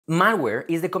Malware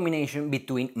is the combination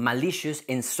between malicious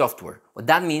and software. What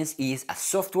that means is a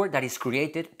software that is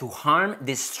created to harm,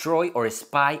 destroy, or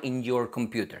spy in your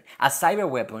computer. A cyber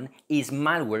weapon is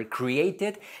malware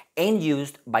created and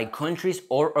used by countries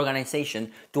or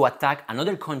organizations to attack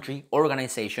another country or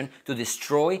organization to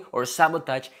destroy or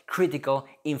sabotage critical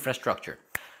infrastructure.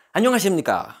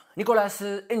 안녕하십니까,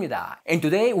 니콜라스입니다. And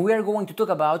today we are going to talk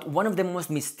about one of the most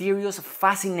mysterious,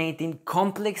 fascinating,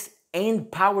 complex,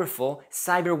 and powerful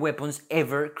cyber weapons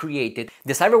ever created.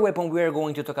 The cyber weapon we are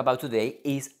going to talk about today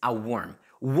is a worm.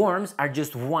 Worms are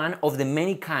just one of the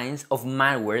many kinds of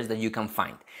malwares that you can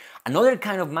find. Another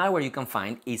kind of malware you can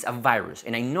find is a virus.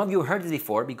 And I know you heard this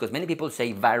before because many people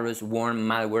say virus, worm,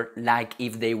 malware like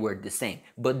if they were the same.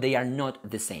 But they are not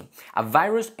the same. A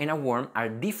virus and a worm are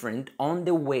different on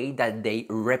the way that they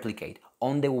replicate,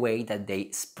 on the way that they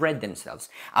spread themselves.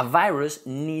 A virus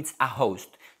needs a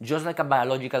host. Just like a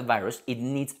biological virus, it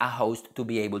needs a host to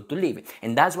be able to live.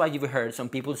 And that's why you've heard some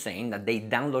people saying that they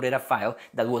downloaded a file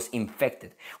that was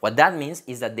infected. What that means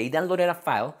is that they downloaded a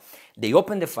file, they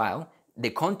opened the file, the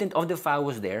content of the file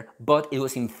was there, but it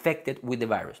was infected with the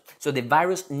virus. So the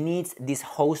virus needs this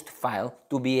host file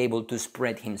to be able to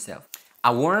spread himself.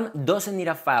 A worm doesn't need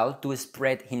a file to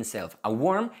spread himself. A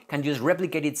worm can just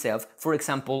replicate itself, for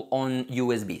example, on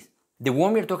USBs. The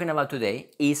worm we're talking about today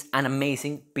is an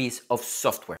amazing piece of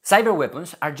software. Cyber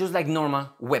weapons are just like normal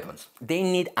weapons. They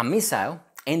need a missile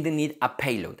and they need a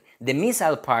payload. The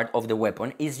missile part of the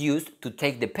weapon is used to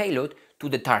take the payload to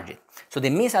the target. So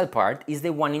the missile part is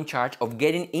the one in charge of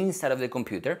getting inside of the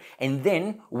computer, and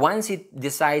then once it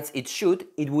decides it should,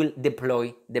 it will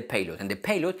deploy the payload. And the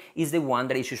payload is the one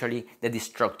that is usually the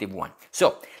destructive one.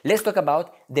 So let's talk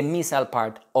about the missile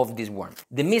part of this worm.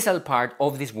 The missile part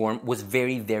of this worm was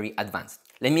very, very advanced.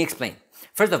 Let me explain.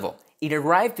 First of all, it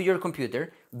arrived to your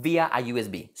computer via a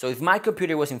USB. So if my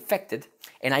computer was infected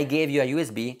and I gave you a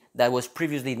USB that was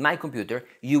previously in my computer,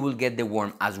 you will get the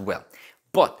worm as well.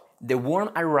 But the worm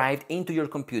arrived into your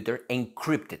computer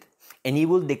encrypted, and he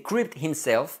will decrypt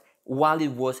himself while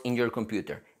it was in your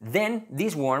computer. Then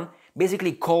this worm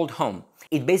basically called home.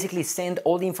 It basically sent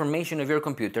all the information of your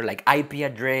computer, like IP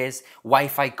address,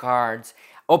 Wi-Fi cards,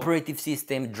 operating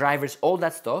system, drivers, all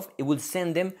that stuff. It will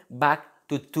send them back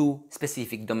to two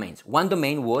specific domains. One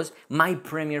domain was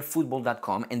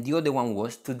mypremierfootball.com and the other one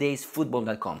was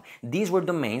todaysfootball.com. These were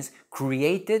domains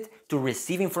created to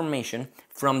receive information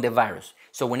from the virus.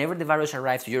 So whenever the virus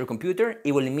arrives to your computer,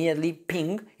 it will immediately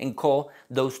ping and call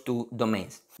those two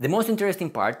domains. The most interesting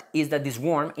part is that this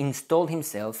worm installed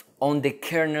himself on the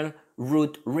kernel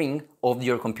root ring of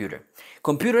your computer.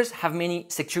 Computers have many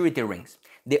security rings.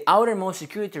 The outermost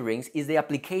security rings is the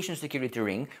application security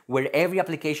ring, where every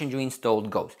application you installed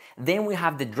goes. Then we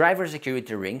have the driver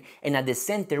security ring, and at the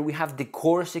center we have the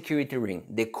core security ring.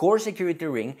 The core security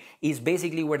ring is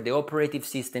basically where the operating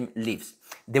system lives.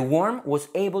 The worm was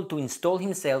able to install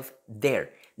himself there,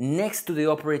 next to the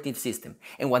operating system.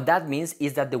 And what that means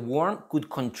is that the worm could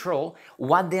control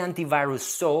what the antivirus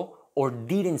saw or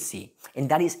didn't see. And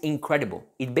that is incredible.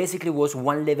 It basically was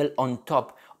one level on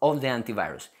top of the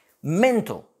antivirus.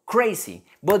 Mental, crazy.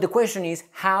 But the question is,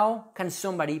 how can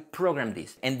somebody program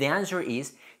this? And the answer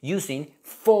is using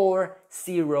 4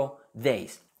 0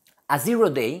 days. A 0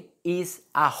 day is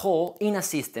a hole in a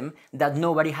system that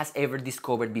nobody has ever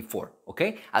discovered before,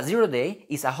 okay? A 0 day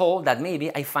is a hole that maybe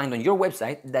I find on your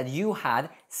website that you had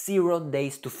 0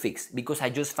 days to fix because I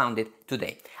just found it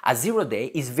today. A 0 day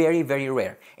is very, very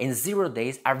rare, and 0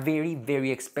 days are very,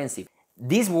 very expensive.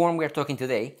 This worm we are talking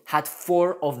today had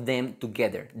 4 of them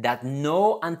together that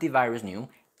no antivirus knew,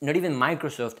 not even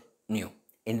Microsoft knew.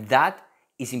 And that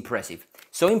is impressive.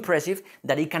 So impressive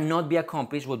that it cannot be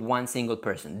accomplished with one single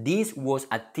person. This was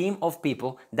a team of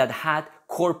people that had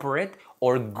corporate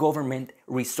or government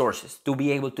resources to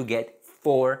be able to get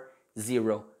 4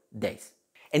 0 days.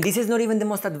 And this is not even the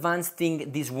most advanced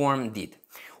thing this worm did.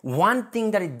 One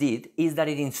thing that it did is that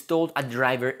it installed a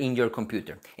driver in your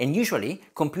computer. And usually,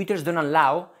 computers don't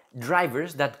allow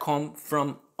drivers that come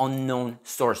from unknown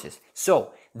sources.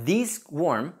 So, this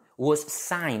worm was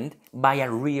signed by a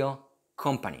real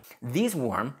company. This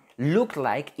worm looked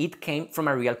like it came from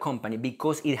a real company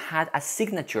because it had a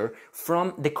signature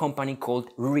from the company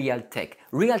called Realtek.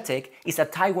 Realtek is a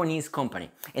Taiwanese company,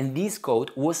 and this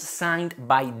code was signed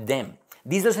by them.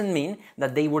 This doesn't mean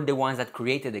that they were the ones that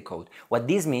created the code. What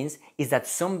this means is that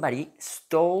somebody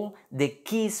stole the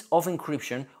keys of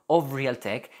encryption of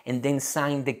Realtek and then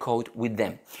signed the code with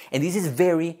them. And this is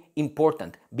very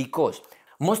important because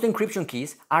most encryption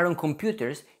keys are on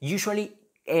computers usually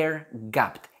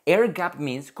air-gapped. Air gap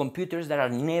means computers that are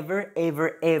never,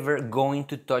 ever, ever going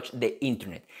to touch the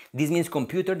internet. This means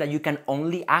computers that you can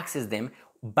only access them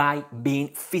by being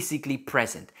physically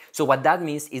present. So what that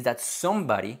means is that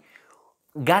somebody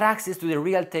got access to the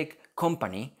Realtek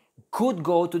company, could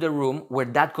go to the room where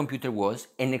that computer was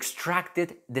and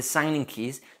extracted the signing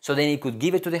keys, so then it could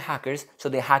give it to the hackers so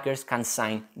the hackers can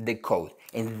sign the code.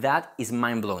 And that is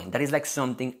mind-blowing. That is like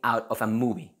something out of a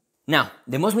movie. Now,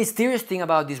 the most mysterious thing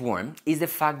about this worm is the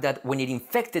fact that when it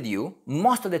infected you,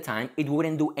 most of the time it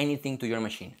wouldn't do anything to your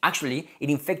machine. Actually, it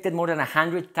infected more than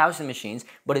 100,000 machines,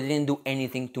 but it didn't do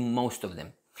anything to most of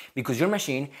them. Because your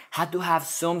machine had to have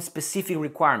some specific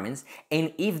requirements,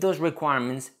 and if those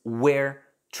requirements were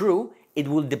true, it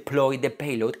will deploy the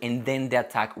payload and then the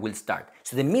attack will start.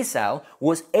 So the missile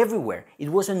was everywhere. It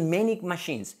was on many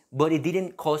machines, but it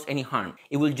didn't cause any harm.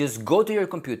 It will just go to your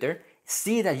computer,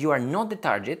 see that you are not the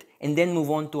target, and then move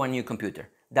on to a new computer.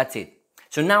 That's it.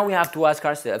 So now we have to ask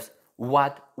ourselves,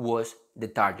 what was the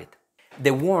target?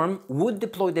 The worm would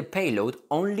deploy the payload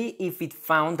only if it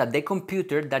found that the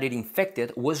computer that it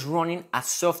infected was running a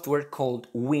software called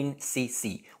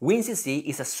WinCC. WinCC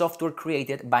is a software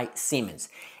created by Siemens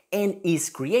and is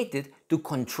created to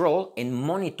control and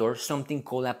monitor something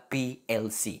called a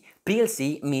PLC.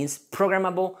 PLC means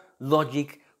Programmable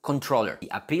Logic Controller.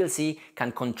 A PLC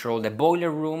can control the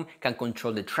boiler room, can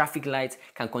control the traffic lights,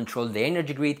 can control the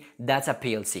energy grid. That's a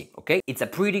PLC, okay? It's a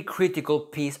pretty critical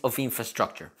piece of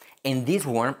infrastructure. And this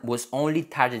worm was only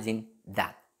targeting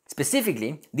that.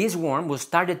 Specifically, this worm was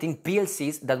targeting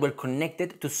PLCs that were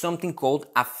connected to something called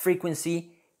a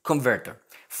frequency converter.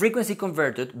 Frequency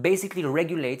converter basically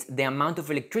regulates the amount of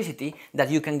electricity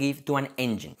that you can give to an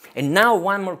engine. And now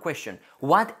one more question.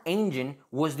 What engine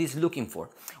was this looking for?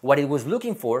 What it was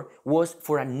looking for was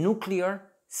for a nuclear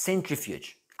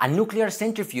centrifuge. A nuclear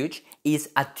centrifuge is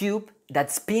a tube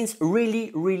that spins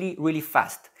really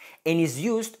fast and is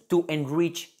used to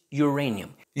enrich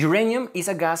uranium. Uranium is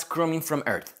a gas coming from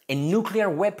Earth, and nuclear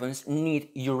weapons need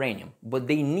uranium, but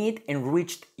they need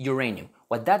enriched uranium.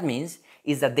 What that means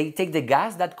is that they take the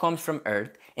gas that comes from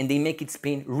Earth and they make it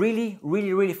spin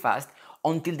really fast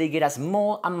until they get a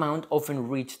small amount of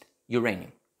enriched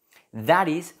uranium. That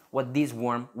is what this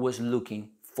worm was looking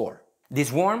for.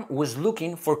 This worm was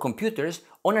looking for computers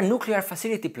on a nuclear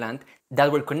facility plant that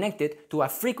were connected to a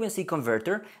frequency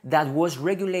converter that was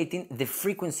regulating the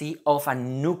frequency of a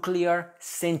nuclear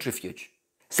centrifuge.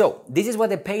 So this is what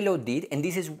the payload did, and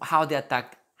this is how the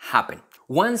attack happened.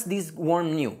 Once this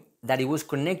worm knew that it was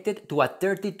connected to a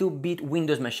 32-bit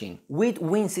Windows machine with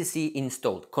WinCC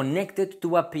installed, connected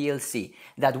to a PLC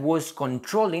that was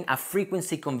controlling a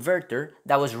frequency converter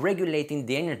that was regulating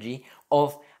the energy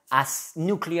of a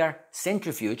nuclear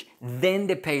centrifuge, then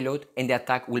the payload and the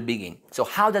attack will begin. So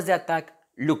how does the attack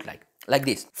look like? Like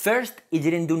this. First, it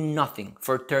didn't do nothing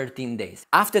for 13 days.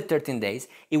 After 13 days,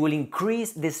 it will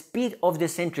increase the speed of the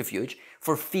centrifuge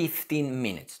for 15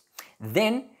 minutes.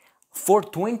 Then, for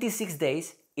 26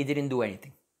 days, it didn't do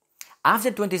anything.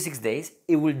 After 26 days,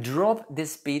 it will drop the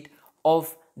speed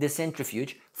of the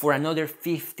centrifuge for another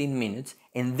 15 minutes,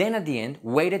 and then at the end,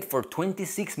 waited for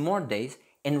 26 more days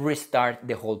and restart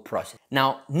the whole process.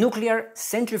 Now, nuclear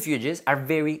centrifuges are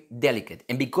very delicate,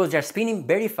 and because they're spinning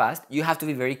very fast, you have to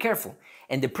be very careful.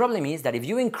 And the problem is that if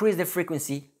you increase the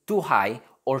frequency too high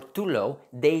or too low,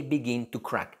 they begin to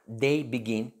crack, they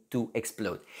begin to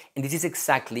explode. And this is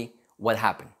exactly what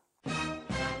happened.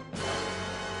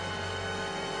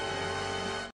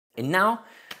 And now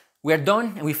we are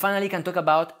done and we finally can talk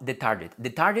about the target. The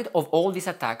target of all this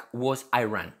attack was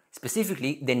Iran,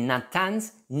 specifically the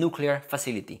Natanz nuclear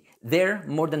facility. There,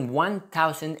 more than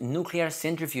 1,000 nuclear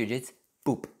centrifuges,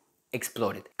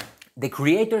 exploded. The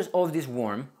creators of this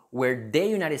worm were the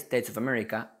United States of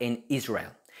America and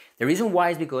Israel. The reason why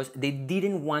is because they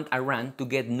didn't want Iran to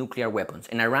get nuclear weapons,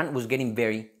 and Iran was getting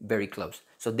very close.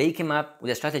 So they came up with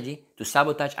a strategy to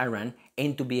sabotage Iran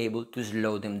and to be able to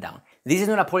slow them down. This is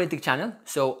not a politics channel,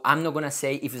 so I'm not gonna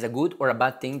say if it's a good or a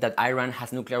bad thing that Iran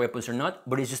has nuclear weapons or not,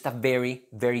 but it's just a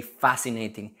very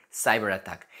fascinating cyber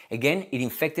attack. Again, it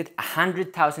infected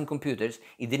 100,000 computers,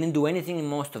 it didn't do anything in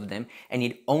most of them, and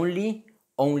it only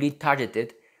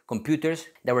targeted computers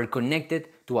that were connected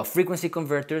to a frequency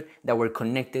converter that were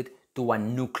connected to a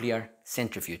nuclear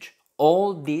centrifuge.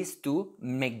 All these to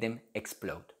make them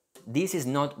explode. This is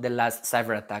not the last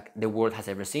cyber attack the world has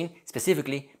ever seen,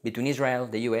 specifically between Israel,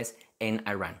 the US, and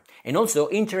Iran. And also,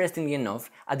 interestingly enough,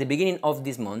 at the beginning of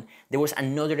this month, there was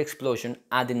another explosion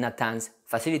at the Natanz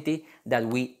facility that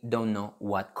we don't know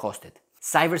what caused it.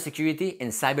 Cybersecurity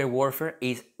and cyber warfare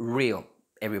is real,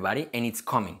 everybody, and it's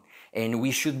coming. And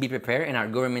we should be prepared, and our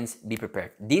governments be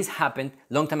prepared. This happened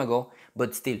long time ago,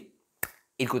 but still,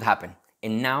 it could happen.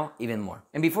 And now, even more.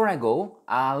 And before I go,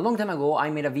 a long time ago,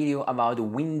 I made a video about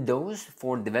Windows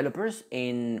for developers,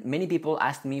 and many people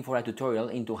asked me for a tutorial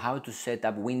into how to set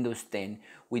up Windows 10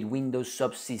 with Windows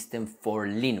subsystem for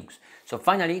Linux. So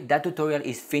finally, that tutorial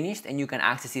is finished, and you can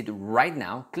access it right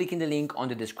now. Clicking the link on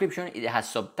the description, it has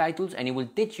subtitles, and it will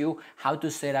teach you how to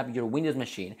set up your Windows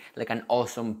machine like an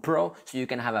awesome pro, so you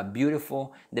can have a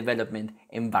beautiful development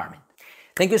environment.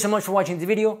 Thank you so much for watching this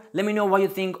video. Let me know what you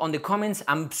think on the comments.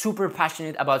 I'm super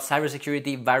passionate about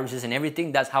cybersecurity, viruses, and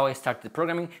everything. That's how I started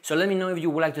programming. So let me know if you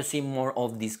would like to see more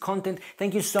of this content.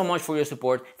 Thank you so much for your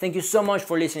support. Thank you so much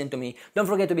for listening to me. Don't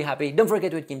forget to be happy. Don't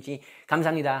forget to eat kimchi.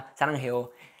 감사합니다.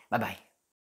 사랑해요. Bye bye.